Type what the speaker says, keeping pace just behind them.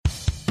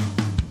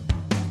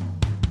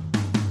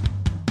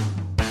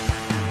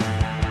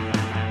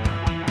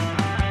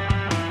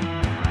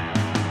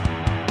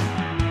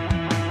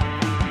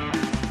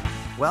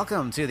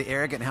Welcome to the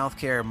Arrogant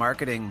Healthcare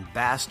Marketing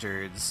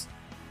Bastards,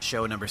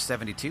 show number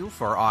 72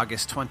 for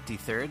August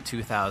 23rd,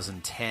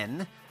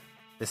 2010.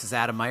 This is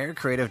Adam Meyer,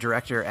 creative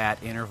director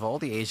at Interval,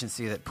 the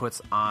agency that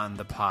puts on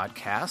the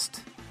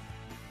podcast,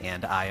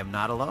 and I am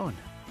not alone.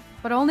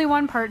 But only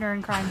one partner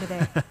in crime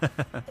today.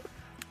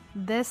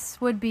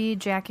 This would be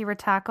Jackie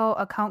Rattacco,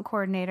 account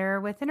coordinator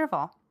with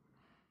Interval.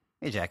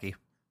 Hey, Jackie.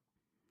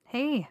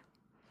 Hey.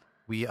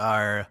 We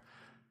are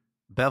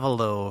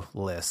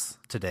Bevololess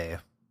today.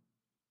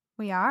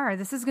 We are.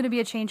 This is going to be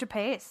a change of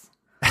pace.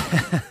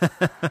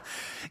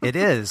 It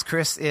is.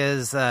 Chris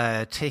is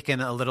taking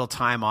a little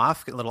time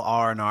off, a little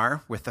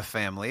R&R with the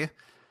family,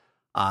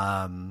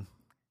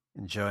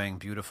 enjoying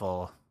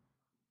beautiful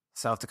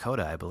South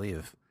Dakota, I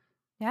believe.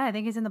 Yeah, I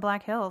think he's in the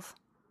Black Hills.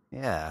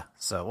 Yeah.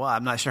 So, well,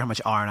 I'm not sure how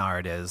much R&R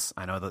it is.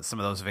 I know that some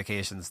of those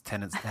vacations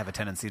have a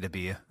tendency to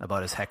be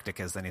about as hectic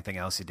as anything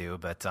else you do,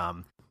 but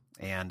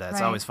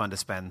it's always fun to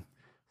spend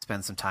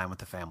some time with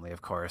the family,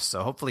 of course.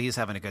 So hopefully he's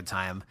having a good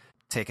time,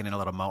 taking in a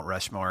little Mount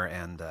Rushmore,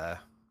 and I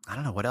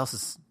don't know what else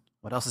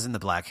is in the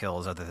Black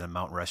Hills other than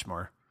Mount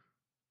Rushmore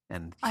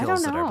and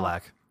hills that are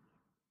black.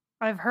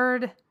 I've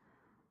heard.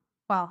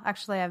 Well,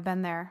 actually, I've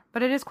been there,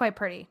 but it is quite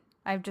pretty.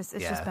 It's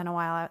just been a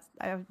while.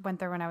 I went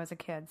there when I was a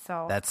kid,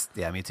 so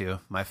me too.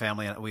 My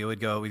family, we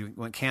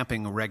went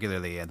camping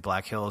regularly, and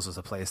Black Hills was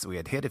a place that we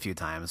had hit a few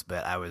times,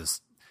 but I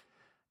was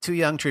too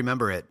young to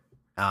remember it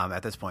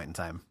at this point in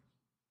time.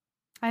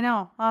 I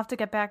know. I'll have to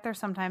get back there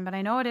sometime, but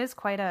I know it's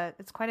quite a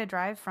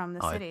drive from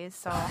the cities.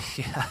 So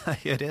yeah,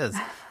 it is.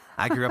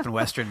 I grew up in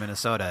western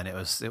Minnesota, and it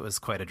was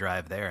quite a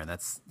drive there, and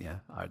that's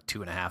a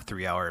 2.5,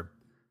 3 hour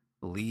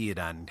lead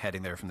on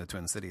heading there from the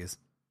Twin Cities.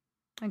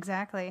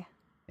 Exactly.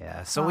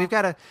 Yeah. So we've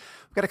got a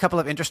couple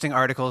of interesting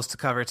articles to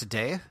cover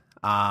today.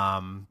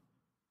 One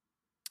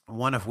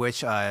of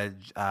which,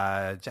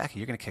 Jackie,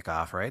 you're going to kick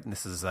off, right? And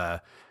this is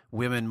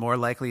women more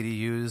likely to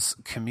use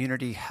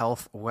community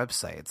health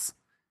websites.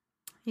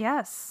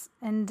 Yes,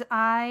 and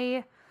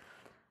I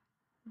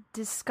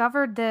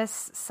discovered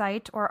this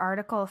site or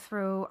article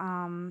through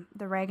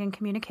the Reagan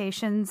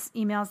Communications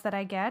emails that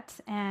I get,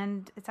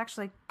 and it's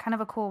actually kind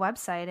of a cool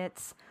website.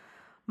 It's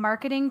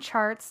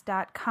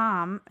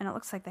marketingcharts.com, and it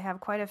looks like they have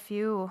quite a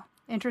few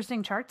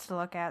interesting charts to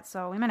look at,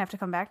 so we might have to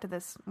come back to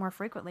this more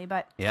frequently.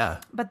 But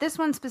this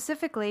one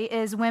specifically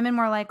is women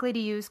more likely to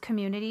use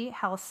community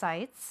health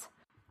sites.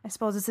 I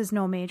suppose this is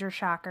no major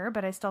shocker,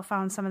 but I still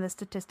found some of the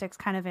statistics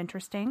kind of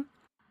interesting.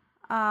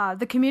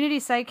 The community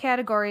site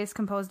category is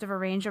composed of a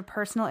range of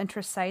personal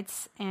interest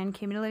sites, and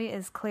community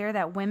is clear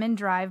that women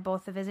drive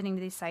both the visiting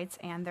to these sites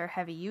and their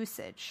heavy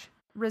usage.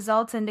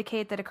 Results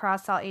indicate that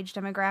across all age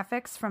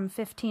demographics, from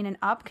 15 and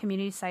up,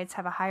 community sites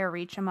have a higher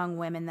reach among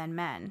women than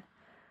men.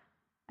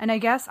 And I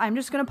guess I'm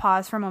just going to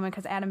pause for a moment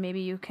because, Adam, maybe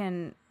you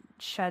can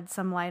shed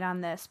some light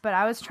on this. But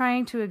I was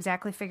trying to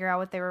exactly figure out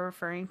what they were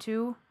referring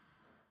to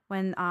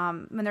when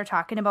they're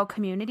talking about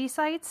community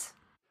sites.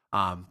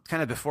 Kind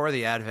of before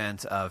the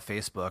advent of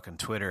Facebook and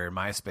Twitter and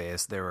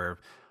MySpace, there were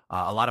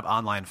a lot of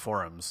online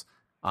forums.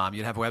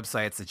 You'd have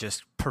websites that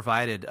just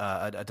provided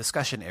a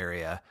discussion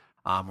area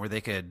where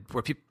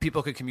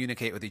people could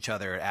communicate with each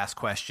other, ask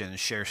questions,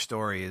 share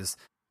stories,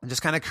 and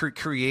just kind of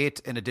create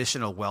an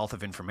additional wealth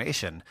of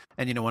information.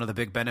 And one of the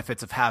big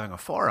benefits of having a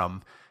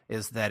forum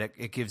is that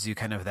it gives you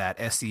kind of that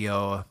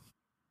SEO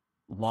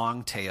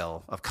long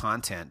tail of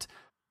content.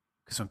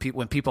 Because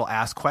when people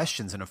ask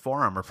questions in a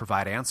forum or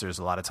provide answers,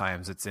 a lot of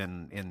times it's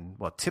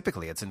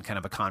typically it's in kind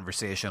of a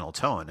conversational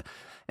tone.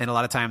 And a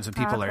lot of times when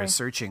people are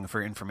searching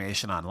for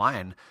information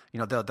online,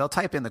 they'll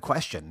type in the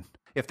question.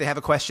 If they have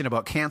a question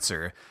about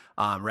cancer,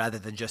 rather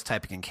than just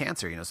typing in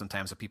cancer,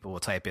 sometimes people will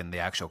type in the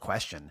actual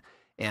question.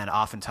 And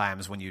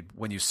oftentimes when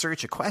you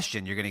search a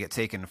question, you're going to get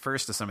taken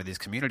first to some of these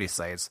community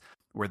sites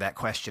where that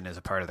question is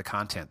a part of the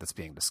content that's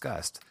being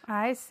discussed.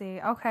 I see.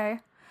 Okay.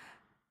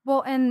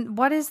 Well, and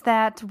what is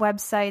that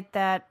website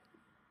that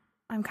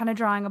I'm kind of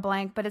drawing a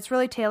blank, but it's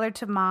really tailored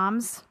to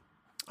moms?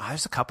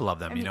 There's a couple of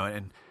them,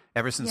 and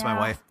ever since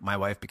my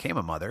wife became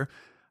a mother,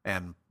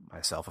 and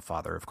myself a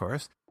father, of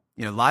course,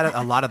 a lot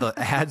of the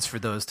ads for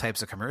those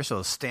types of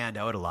commercials stand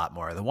out a lot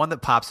more. The one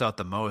that pops out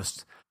the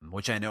most,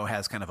 which I know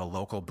has kind of a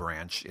local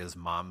branch, is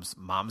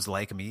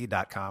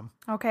momslikeme.com.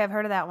 Okay, I've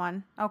heard of that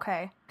one.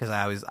 Okay. Because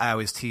I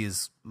always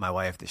tease my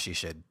wife that she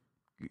should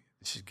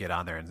get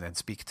on there and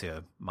speak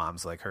to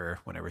moms like her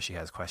whenever she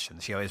has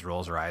questions. She always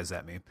rolls her eyes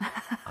at me.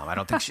 I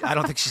don't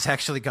think she's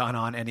actually gone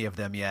on any of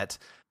them yet.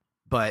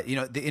 But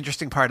the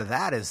interesting part of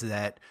that is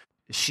that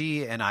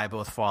she and I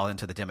both fall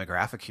into the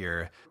demographic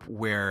here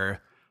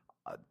where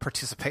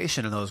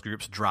participation in those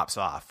groups drops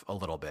off a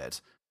little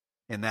bit.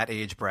 And that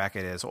age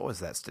bracket is, what was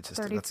that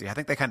statistic? 30. Let's see. I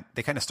think they kind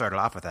of started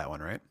off with that one,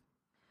 right?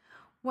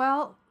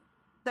 Well,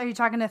 are you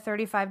talking the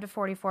 35 to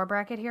 44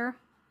 bracket here?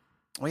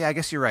 Well, yeah, I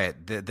guess you're right.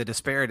 The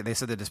disparity, they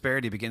said the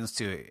disparity begins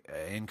to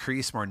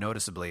increase more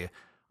noticeably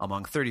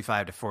among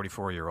 35 to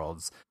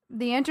 44-year-olds.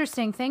 The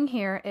interesting thing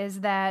here is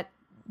that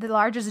the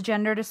largest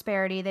gender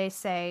disparity, they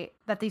say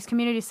that these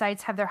community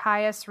sites have their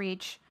highest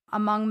reach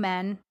among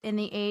men in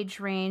the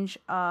age range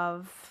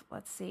of,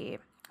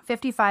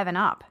 55 and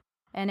up.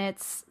 And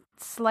it's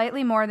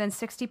slightly more than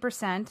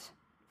 60%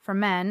 for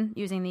men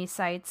using these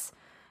sites,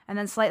 and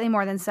then slightly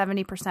more than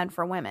 70%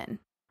 for women.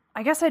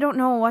 I guess I don't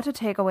know what to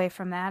take away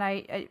from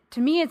that.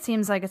 To me, it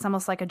seems like it's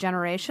almost like a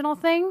generational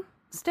thing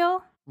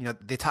still.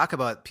 They talk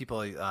about people,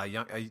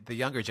 the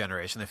younger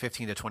generation, the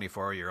 15 to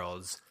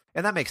 24-year-olds,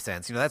 and that makes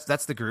sense.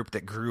 That's the group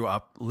that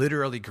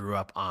literally grew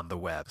up on the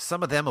web.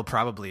 Some of them will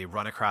probably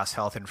run across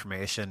health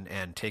information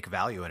and take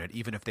value in it,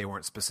 even if they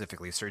weren't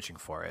specifically searching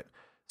for it.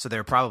 So there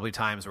are probably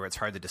times where it's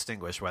hard to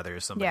distinguish whether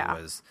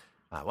somebody was,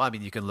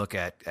 you can look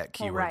at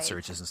keyword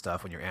searches and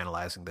stuff when you're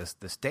analyzing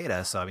this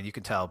data. So, you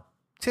can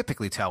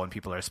typically tell when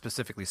people are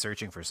specifically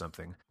searching for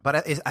something.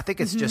 But I think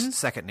it's just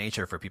second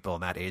nature for people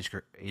in that age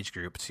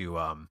group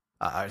to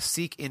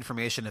seek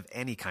information of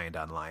any kind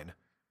online.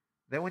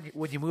 Then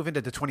when you move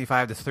into the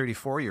 25 to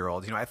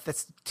 34-year-olds,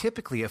 that's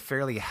typically a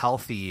fairly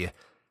healthy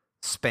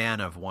span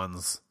of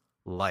one's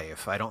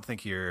life. I don't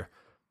think you're,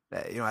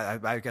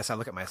 I guess I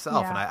look at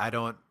myself and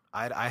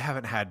I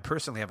haven't had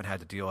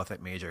to deal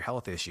with major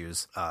health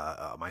issues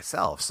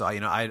myself. So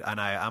I'm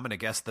going to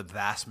guess the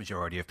vast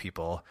majority of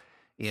people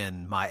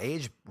in my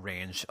age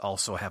range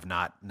also have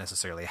not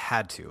necessarily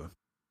had to.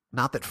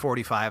 Not that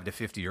 45 to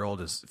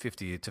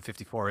 50 to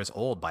 54 is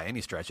old by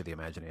any stretch of the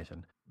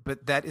imagination,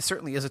 but that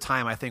certainly is a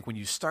time, I think, when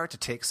you start to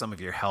take some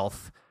of your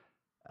health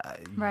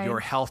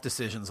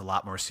decisions a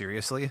lot more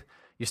seriously.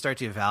 You start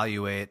to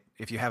evaluate,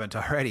 if you haven't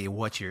already,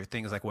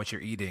 things like what you're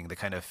eating, the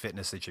kind of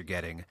fitness that you're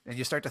getting, and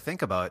you start to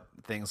think about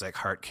things like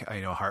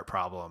heart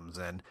problems,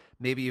 and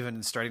maybe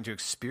even starting to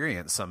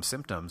experience some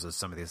symptoms of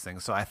some of these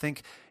things. So I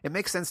think it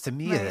makes sense to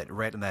me that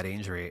right in that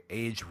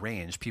age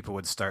range, people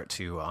would start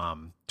to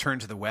turn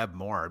to the web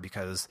more,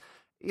 because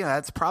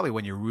that's probably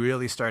when you're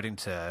really starting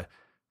to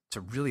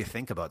really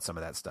think about some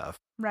of that stuff.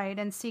 Right,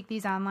 and seek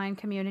these online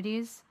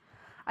communities.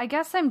 I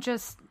guess I'm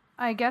just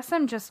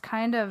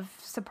kind of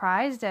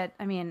surprised at,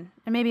 and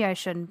maybe I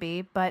shouldn't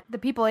be, but the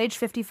people age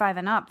 55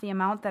 and up, the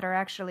amount that are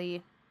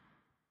actually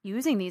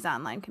using these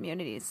online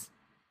communities.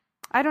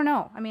 I don't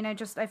know.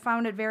 I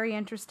found it very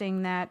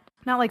interesting that,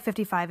 not like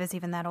 55 is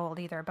even that old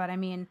either, but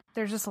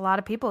there's just a lot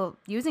of people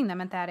using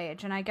them at that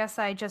age. And I guess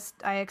I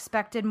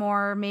expected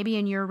more, maybe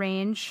in your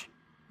range,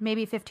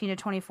 maybe 15 to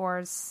 24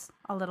 is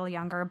a little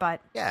younger,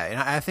 but yeah. And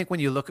I think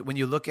when you look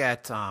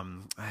at, I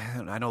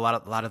know a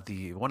lot of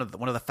the one of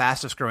the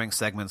fastest growing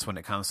segments when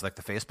it comes to like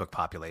the Facebook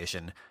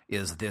population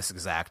is this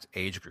exact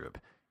age group.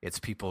 It's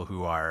people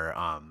who are,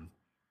 I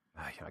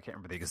can't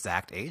remember the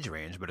exact age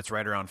range, but it's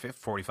right around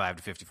 45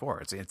 to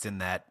 54. It's in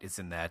that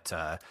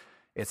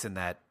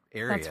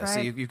area. Right.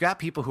 So you've got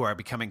people who are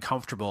becoming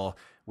comfortable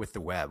with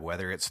the web,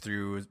 whether it's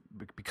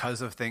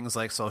because of things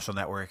like social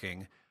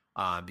networking,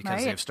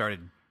 because they've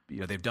started.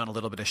 They've done a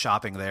little bit of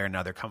shopping there, and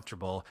now they're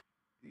comfortable.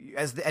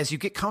 As you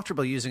get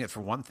comfortable using it for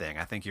one thing,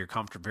 I think you're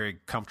very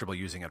comfortable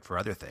using it for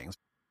other things.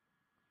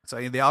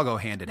 So they all go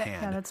hand in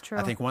hand. Yeah, that's true.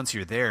 I think once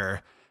you're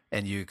there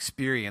and you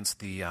experience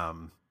the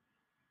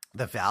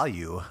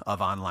value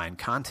of online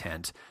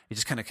content, it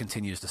just kind of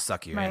continues to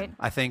suck you in.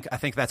 I think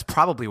that's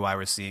probably why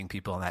we're seeing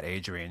people in that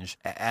age range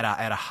at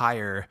a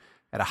higher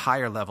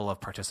level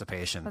of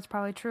participation. That's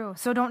probably true.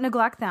 So don't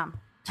neglect them.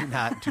 Do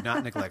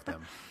not neglect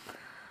them.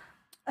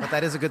 But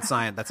that is a good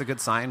sign. That's a good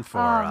sign for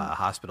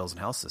hospitals and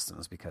health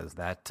systems, because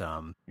that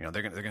they're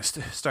going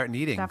to start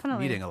needing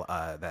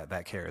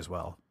that care as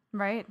well.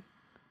 Right.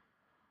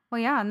 Well,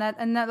 yeah, and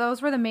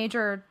those were the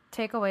major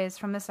takeaways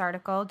from this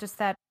article. Just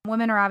that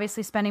women are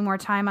obviously spending more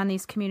time on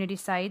these community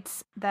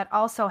sites. That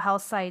also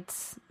health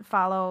sites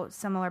follow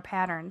similar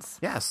patterns.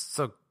 Yes.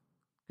 So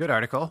good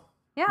article.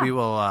 Yeah. We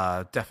will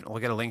definitely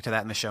get a link to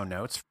that in the show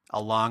notes,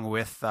 along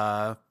with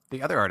the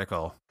other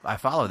article. I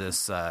follow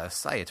this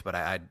site,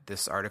 but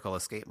this article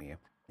escaped me.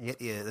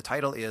 The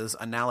title is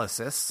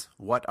Analysis: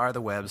 What are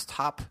the web's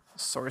top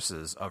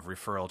sources of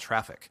referral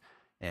traffic?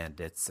 And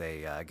it's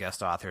a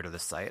guest author to the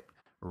site,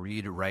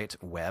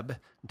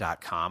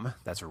 readwriteweb.com.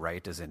 That's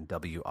right as in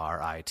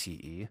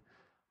WRITE.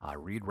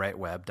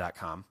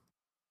 Readwriteweb.com.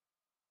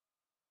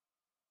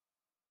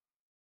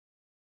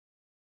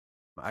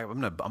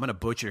 I'm gonna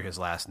butcher his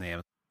last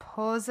name.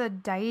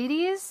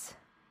 Posadides?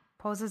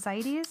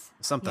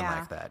 Something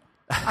like that.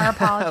 Our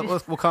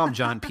apologies. We'll call him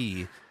John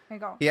P. There you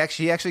go. He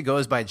actually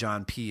goes by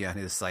John P on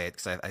his site,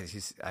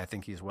 because I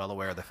think he's well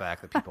aware of the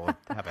fact that people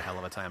have a hell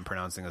of a time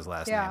pronouncing his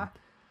last name.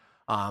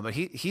 But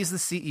he's the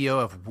CEO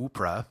of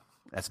Woopra.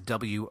 That's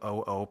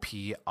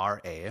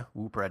WOOPRA,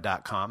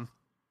 Woopra.com.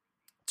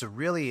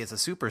 It's a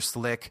super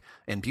slick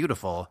and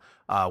beautiful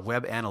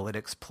web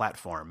analytics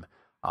platform.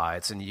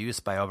 It's in use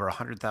by over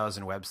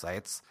 100,000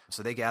 websites.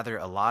 So they gather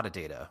a lot of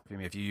data.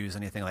 If you use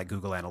anything like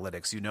Google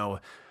Analytics, you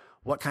know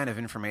what kind of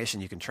information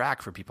you can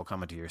track for people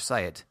coming to your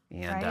site.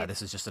 And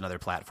this is just another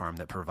platform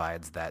that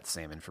provides that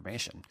same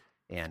information.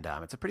 And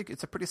it's a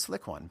pretty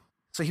slick one.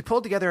 So he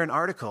pulled together an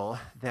article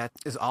that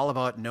is all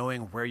about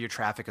knowing where your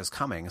traffic is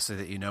coming, so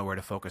that you know where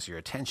to focus your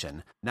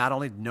attention. Not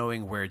only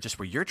knowing where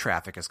your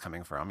traffic is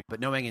coming from, but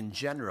knowing in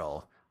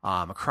general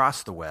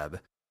across the web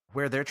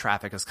where their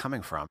traffic is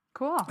coming from.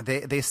 Cool.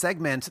 They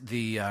segment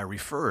the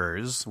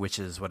referrers, which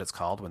is what it's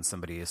called when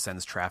somebody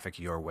sends traffic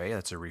your way.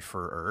 That's a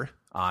referrer,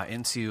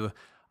 into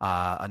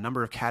a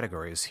number of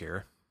categories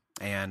here.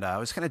 And I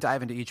was going to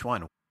dive into each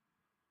one.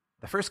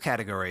 The first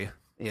category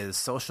is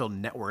social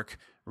network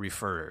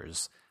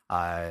referrers.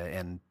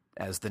 And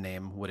as the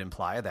name would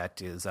imply,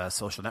 that is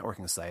social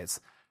networking sites.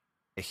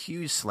 A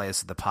huge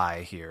slice of the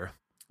pie here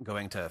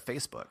going to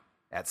Facebook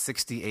at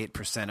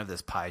 68% of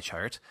this pie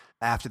chart.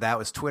 After that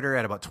was Twitter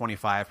at about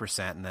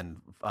 25%, and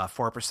then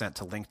 4%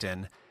 to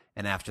LinkedIn.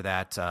 And after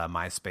that,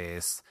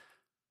 MySpace.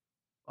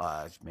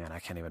 Man, I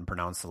can't even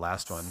pronounce the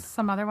last one.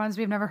 Some other ones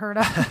we've never heard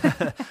of.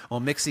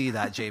 Well,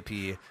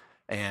 Mixi.jp.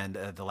 And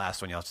the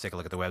last one, you'll have to take a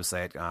look at the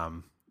website.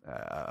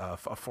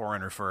 A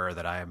foreign referrer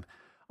that I'm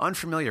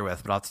unfamiliar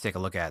with, but I'll have to take a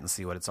look at and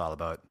see what it's all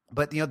about.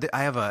 But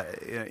I have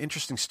an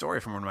interesting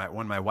story from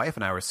when my wife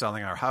and I were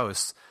selling our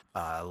house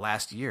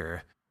last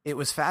year. It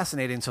was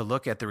fascinating to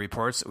look at the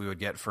reports that we would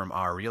get from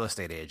our real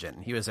estate agent.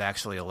 And he was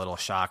actually a little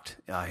shocked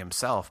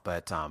himself,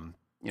 but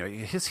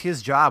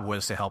his job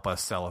was to help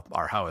us sell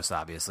our house,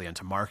 obviously, and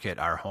to market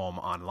our home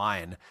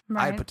online.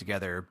 Right. I put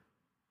together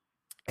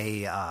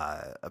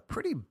a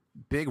pretty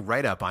big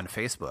write-up on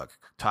Facebook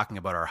talking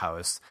about our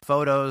house,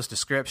 photos,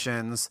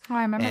 descriptions,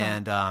 I remember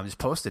and just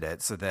posted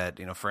it so that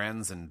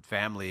friends and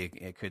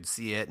family could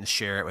see it and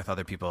share it with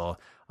other people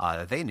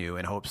that they knew,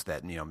 in hopes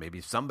that maybe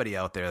somebody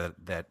out there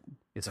that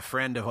is a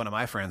friend of one of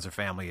my friends or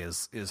family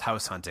is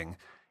house hunting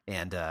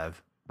and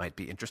might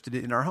be interested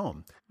in our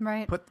home.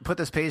 Right. Put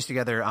this page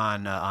together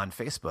on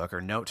Facebook, or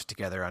note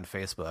together on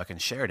Facebook,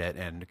 and shared it,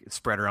 and it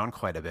spread around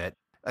quite a bit.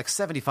 Like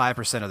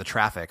 75% of the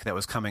traffic that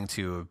was coming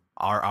to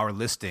our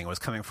listing was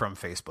coming from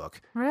Facebook.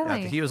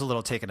 Really? He was a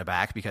little taken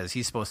aback because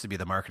he's supposed to be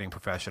the marketing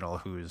professional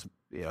who's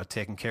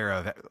taking care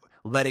of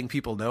letting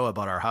people know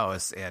about our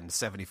house, and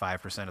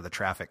 75% of the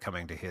traffic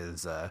coming to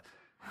his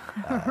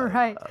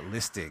right.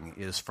 listing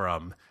is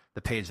from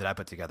the page that I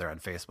put together on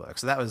Facebook.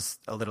 So that was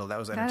entertaining.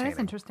 That is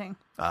interesting.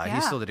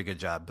 He still did a good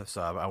job,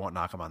 so I won't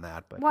knock him on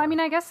that. But well, I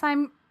mean, I guess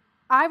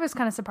I was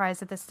kind of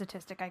surprised at this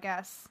statistic, I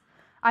guess.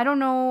 I don't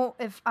know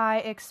if I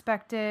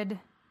expected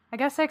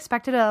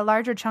a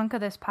larger chunk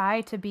of this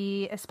pie to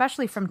be,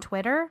 especially from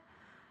Twitter,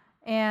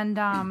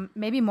 and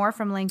maybe more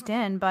from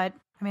LinkedIn. But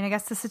I mean, I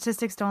guess the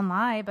statistics don't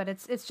lie, but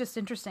it's just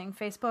interesting.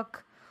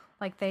 Facebook,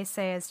 like they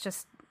say, is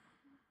just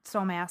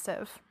so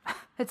massive.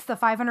 It's the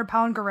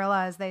 500-pound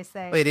gorilla, as they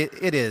say.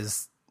 It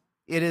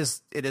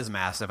is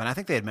massive, and I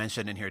think they had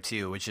mentioned in here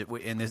too,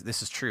 and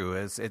this is true.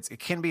 It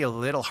can be a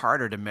little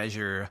harder to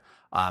measure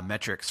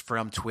metrics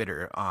from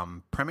Twitter,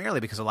 primarily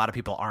because a lot of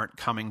people aren't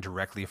coming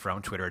directly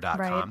from Twitter.com.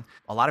 Right.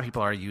 A lot of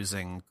people are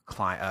using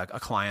a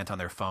client on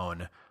their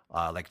phone,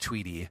 like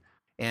Tweety,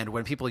 and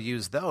when people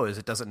use those,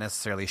 it doesn't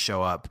necessarily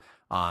show up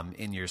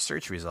in your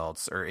search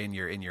results, or in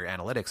your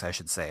analytics, I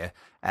should say,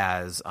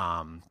 as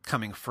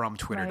coming from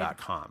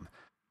Twitter.com. Right.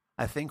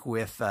 I think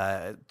with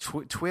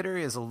Twitter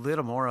is a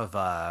little more of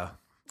a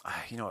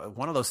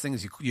one of those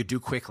things you do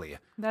quickly.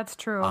 That's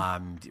true.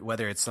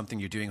 Whether it's something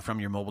you're doing from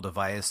your mobile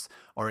device,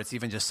 or it's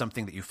even just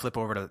something that you flip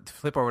over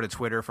to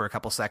Twitter for a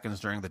couple seconds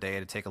during the day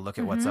to take a look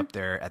at what's up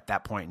there at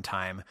that point in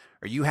time,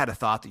 or you had a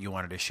thought that you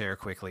wanted to share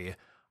quickly.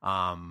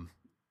 At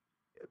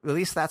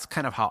least that's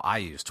kind of how I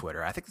use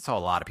Twitter. I think that's how a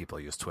lot of people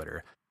use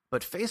Twitter.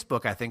 But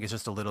Facebook, I think, is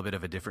just a little bit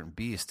of a different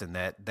beast, and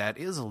that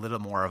is a little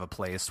more of a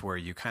place where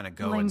you kind of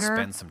go and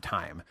spend some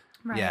time.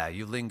 Right. Yeah,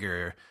 you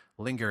linger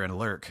and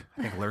lurk.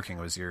 I think lurking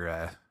was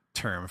your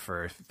term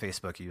for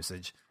Facebook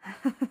usage.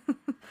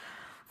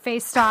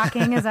 Face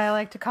stalking, as I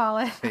like to call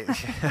it.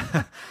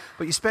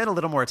 But you spend a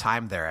little more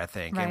time there, I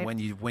think. Right. And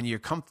when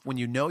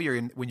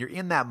you're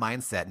in that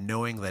mindset,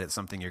 knowing that it's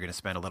something you're going to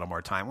spend a little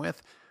more time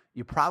with,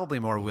 you're probably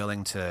more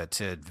willing to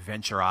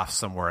venture off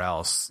somewhere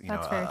else.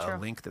 That's very true. A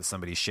link that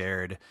somebody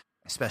shared,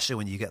 especially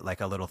when you get like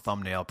a little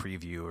thumbnail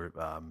preview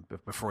or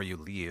before you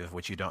leave,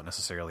 which you don't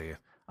necessarily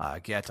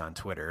get on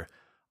Twitter.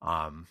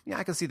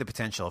 I can see the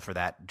potential for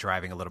that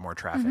driving a little more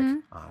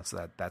traffic.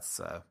 So that's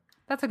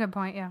a good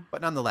point. Yeah.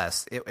 But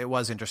nonetheless, it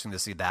was interesting to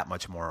see that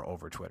much more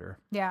over Twitter.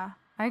 Yeah,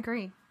 I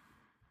agree.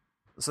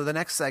 So the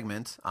next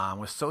segment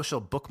was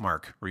social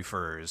bookmark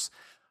refers.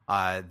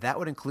 That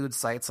would include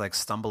sites like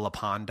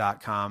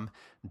stumbleupon.com,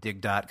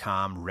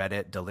 dig.com,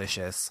 Reddit,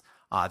 Delicious.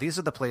 These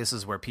are the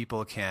places where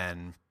people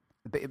can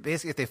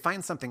basically, if they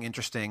find something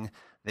interesting,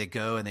 they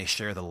go and they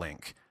share the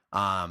link.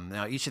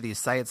 Now, each of these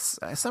sites,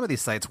 some of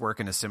these sites work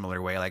in a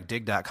similar way, like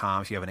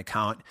dig.com. If you have an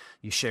account,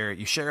 you share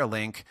a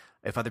link.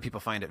 If other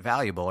people find it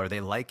valuable or they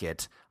like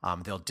it,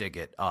 they'll dig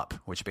it up,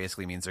 which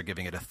basically means they're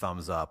giving it a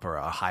thumbs up or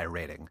a high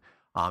rating.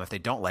 If they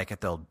don't like it,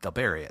 they'll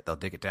bury it. They'll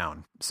dig it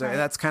down. So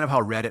That's kind of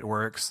how Reddit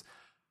works.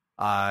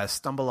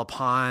 Stumble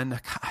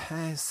Upon,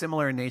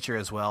 similar in nature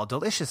as well.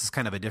 Delicious is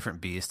kind of a different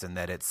beast in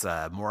that it's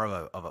more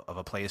of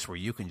a place where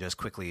you can just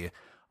quickly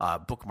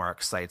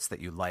bookmark sites that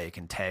you like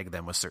and tag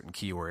them with certain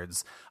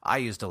keywords. I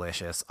use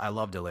Delicious. I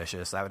love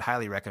Delicious. I would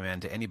highly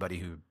recommend to anybody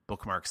who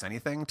bookmarks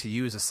anything to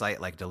use a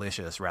site like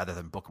Delicious rather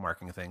than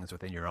bookmarking things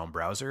within your own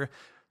browser,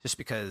 just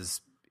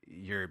because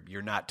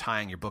you're not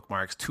tying your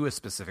bookmarks to a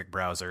specific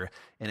browser.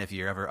 And if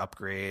you ever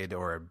upgrade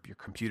or your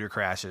computer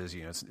crashes,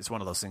 it's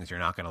one of those things you're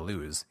not going to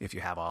lose if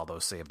you have all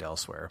those saved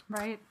elsewhere.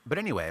 Right. But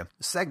anyway,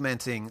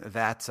 segmenting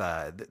that,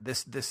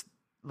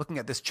 looking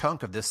at this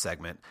chunk of this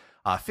segment,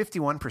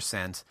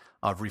 51%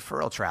 of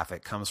referral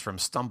traffic comes from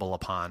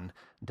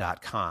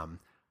stumbleupon.com.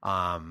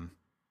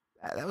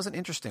 That was an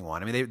interesting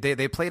one. I mean,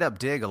 they played up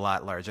Dig a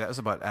lot larger. That was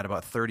about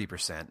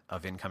 30%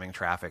 of incoming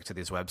traffic to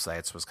these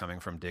websites was coming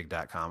from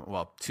dig.com.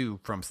 Well,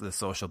 from the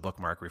social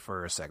bookmark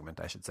referrer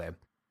segment, I should say,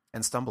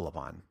 and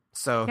StumbleUpon.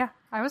 So yeah,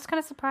 I was kind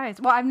of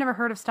surprised. Well, I've never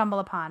heard of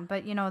StumbleUpon,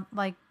 but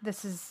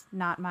this is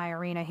not my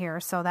arena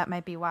here, so that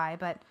might be why.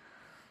 But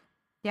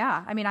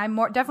yeah, I mean, I'm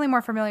definitely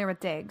more familiar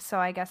with Dig, so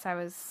I guess I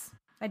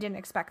didn't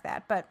expect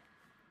that. But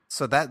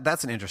so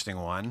that's an interesting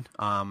one.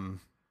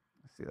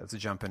 Let's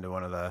jump into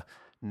one of the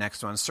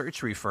next one.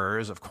 Search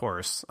referrers, of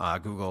course,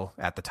 Google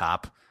at the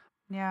top.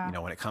 Yeah.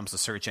 When it comes to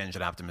search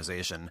engine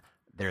optimization,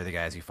 they're the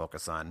guys you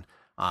focus on.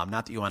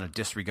 Not that you want to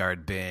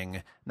disregard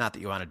Bing, not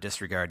that you want to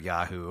disregard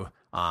Yahoo,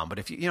 but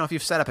if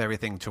you've set up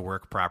everything to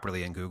work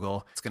properly in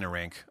Google, it's going to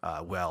rank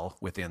well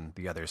within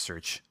the other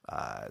search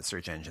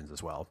engines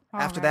as well.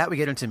 After that, we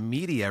get into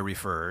media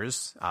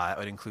referrers. It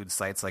would include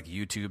sites like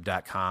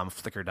YouTube.com,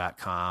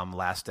 Flickr.com,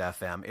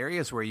 Last.fm,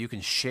 areas where you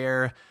can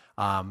share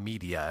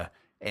media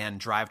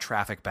and drive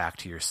traffic back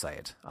to your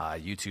site.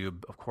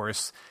 YouTube, of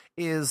course,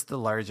 is the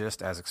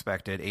largest, as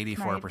expected.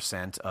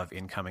 84% of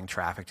incoming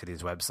traffic to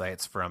these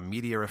websites from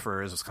media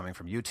referrers was coming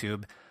from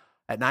YouTube.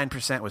 At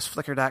 9% was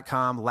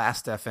Flickr.com,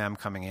 Last.fm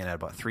coming in at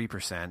about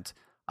 3%.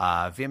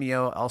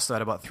 Vimeo also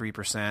at about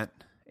 3%,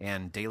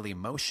 and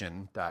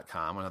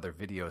Dailymotion.com, another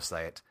video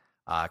site,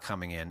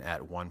 coming in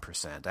at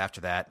 1%.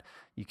 After that,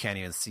 you can't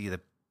even see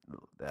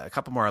a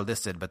couple more are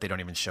listed, but they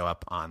don't even show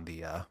up on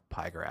the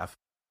pie graph.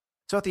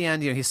 So at the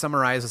end, he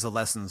summarizes the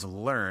lessons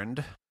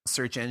learned.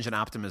 Search engine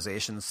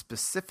optimization,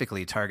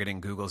 specifically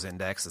targeting Google's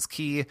index, is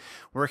key.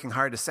 Working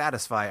hard to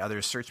satisfy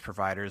other search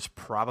providers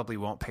probably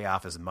won't pay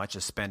off as much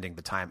as spending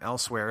the time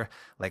elsewhere,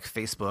 like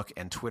Facebook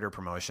and Twitter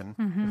promotion.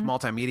 Mm-hmm. If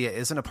multimedia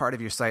isn't a part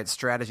of your site's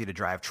strategy to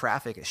drive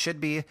traffic, it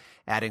should be.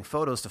 Adding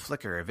photos to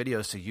Flickr or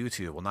videos to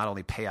YouTube will not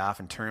only pay off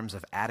in terms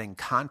of adding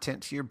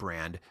content to your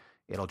brand,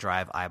 it'll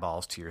drive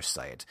eyeballs to your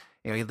site.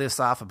 He lists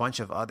off a bunch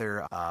of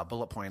other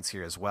bullet points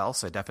here as well,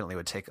 so I definitely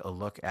would take a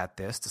look at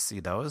this to see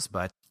those.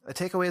 But the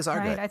takeaways are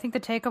good. I think the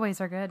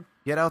takeaways are good.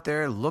 Get out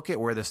there, look at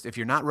where if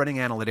you're not running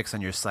analytics on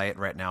your site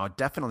right now,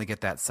 definitely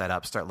get that set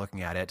up, start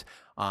looking at it.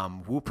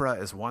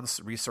 Woopra is one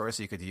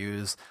resource you could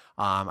use.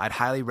 I'd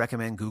highly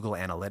recommend Google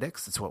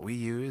Analytics. It's what we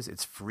use.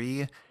 It's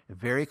free,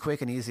 very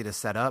quick and easy to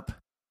set up.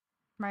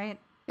 Right.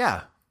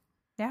 Yeah.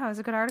 Yeah, it was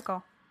a good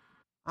article.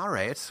 All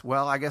right.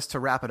 Well, I guess to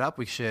wrap it up,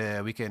 we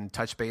can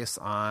touch base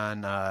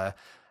on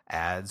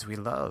ads we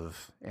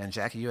love. And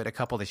Jackie, you had a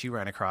couple that you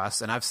ran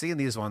across, and I've seen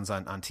these ones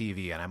on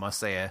TV, and I must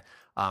say,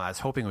 I was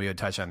hoping we would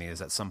touch on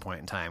these at some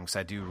point in time because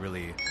I do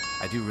really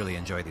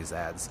enjoy these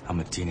ads. I'm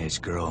a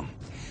teenage girl.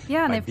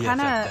 Yeah, and they've been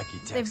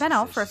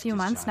out for a few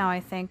months now, I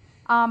think.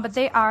 But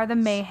they are the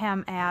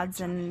Mayhem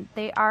ads, and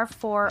they are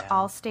for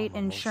Allstate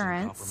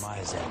Insurance.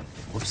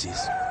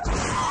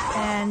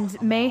 And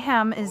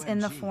Mayhem is in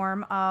the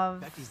form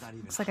of,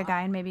 looks like a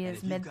guy in maybe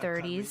his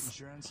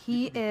mid-30s.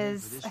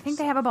 I think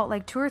they have about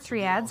like 2 or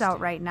 3 ads out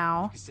right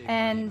now.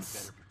 And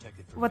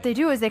what they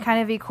do is they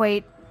kind of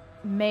equate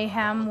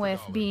Mayhem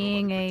with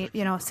being a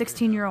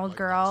 16-year-old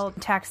girl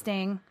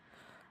texting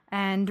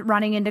and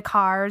running into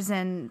cars,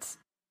 and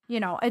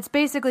it's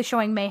basically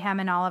showing mayhem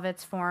in all of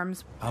its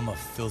forms. I'm a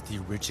filthy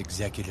rich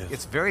executive.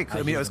 It's very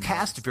cool. I mean, it was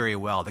cast very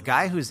well. The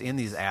guy who's in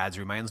these ads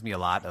reminds me a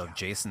lot of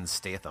Jason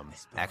Statham,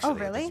 actually. Oh,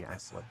 really? Yeah.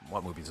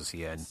 What movies was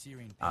he in?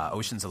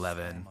 Ocean's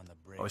 11,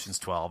 Ocean's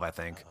 12, I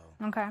think.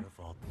 Okay.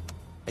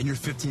 And your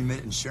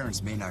 15-minute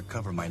insurance may not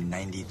cover my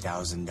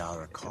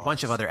 $90,000 cost. A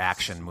bunch of other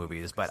action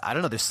movies, but I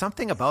don't know. There's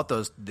something about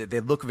those.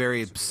 They look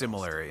very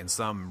similar in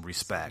some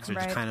respects. They're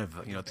just kind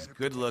of,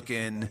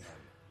 good-looking,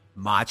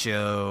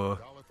 macho,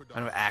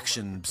 kind of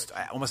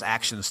almost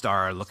action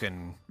star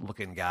looking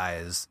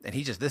guys, and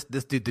he just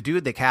the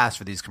dude they cast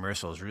for these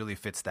commercials really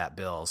fits that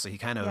bill. So he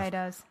kind of he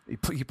does.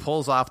 He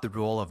pulls off the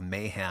role of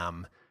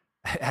Mayhem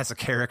as a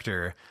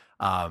character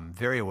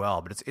very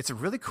well. But it's a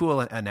really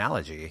cool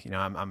analogy.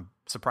 I'm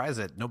surprised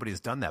that nobody's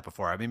done that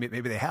before. I mean,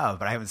 maybe they have,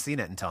 but I haven't seen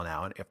it until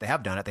now. And if they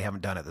have done it, they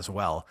haven't done it this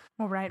well.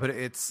 Well, right. But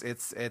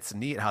it's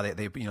neat how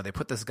they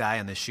put this guy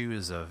in the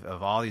shoes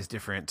of all these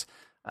different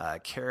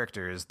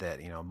characters that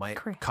might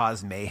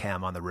cause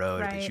mayhem on the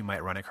road that you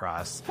might run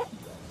across.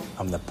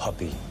 I'm the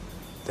puppy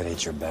that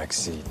ate your back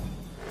seat.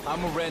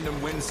 I'm a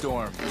random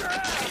windstorm.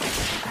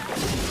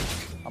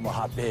 I'm a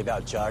hot babe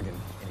out jogging.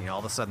 And all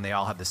of a sudden they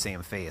all have the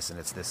same face, and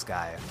it's this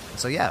guy.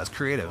 So yeah, it's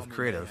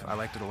creative. I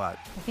liked it a lot.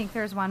 I think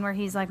there's one where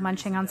he's like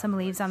munching on some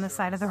leaves on the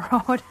side of the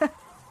road.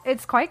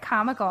 It's quite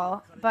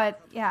comical, but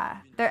yeah,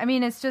 I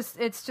mean, it's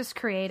just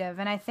creative.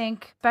 And I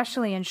think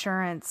especially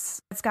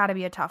insurance, it's got to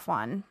be a tough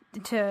one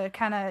to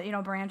kind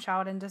of, branch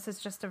out. And this is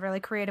just a really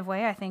creative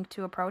way, I think,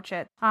 to approach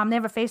it. They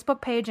have a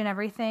Facebook page and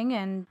everything,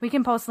 and we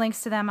can post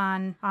links to them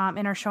on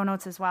in our show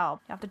notes as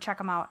well. You have to check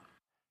them out.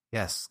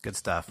 Yes, good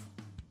stuff.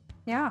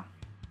 Yeah.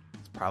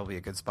 It's probably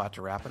a good spot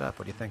to wrap it up.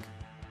 What do you think?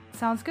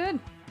 Sounds good.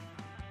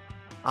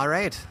 All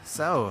right.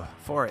 So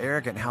for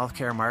Arrogant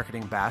Healthcare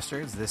Marketing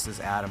Bastards, this is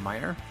Adam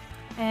Meyer.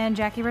 And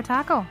Jackie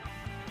Rattaco.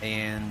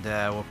 And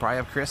we'll probably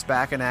have Chris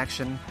back in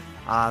action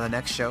the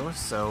next show.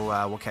 So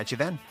we'll catch you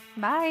then.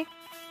 Bye.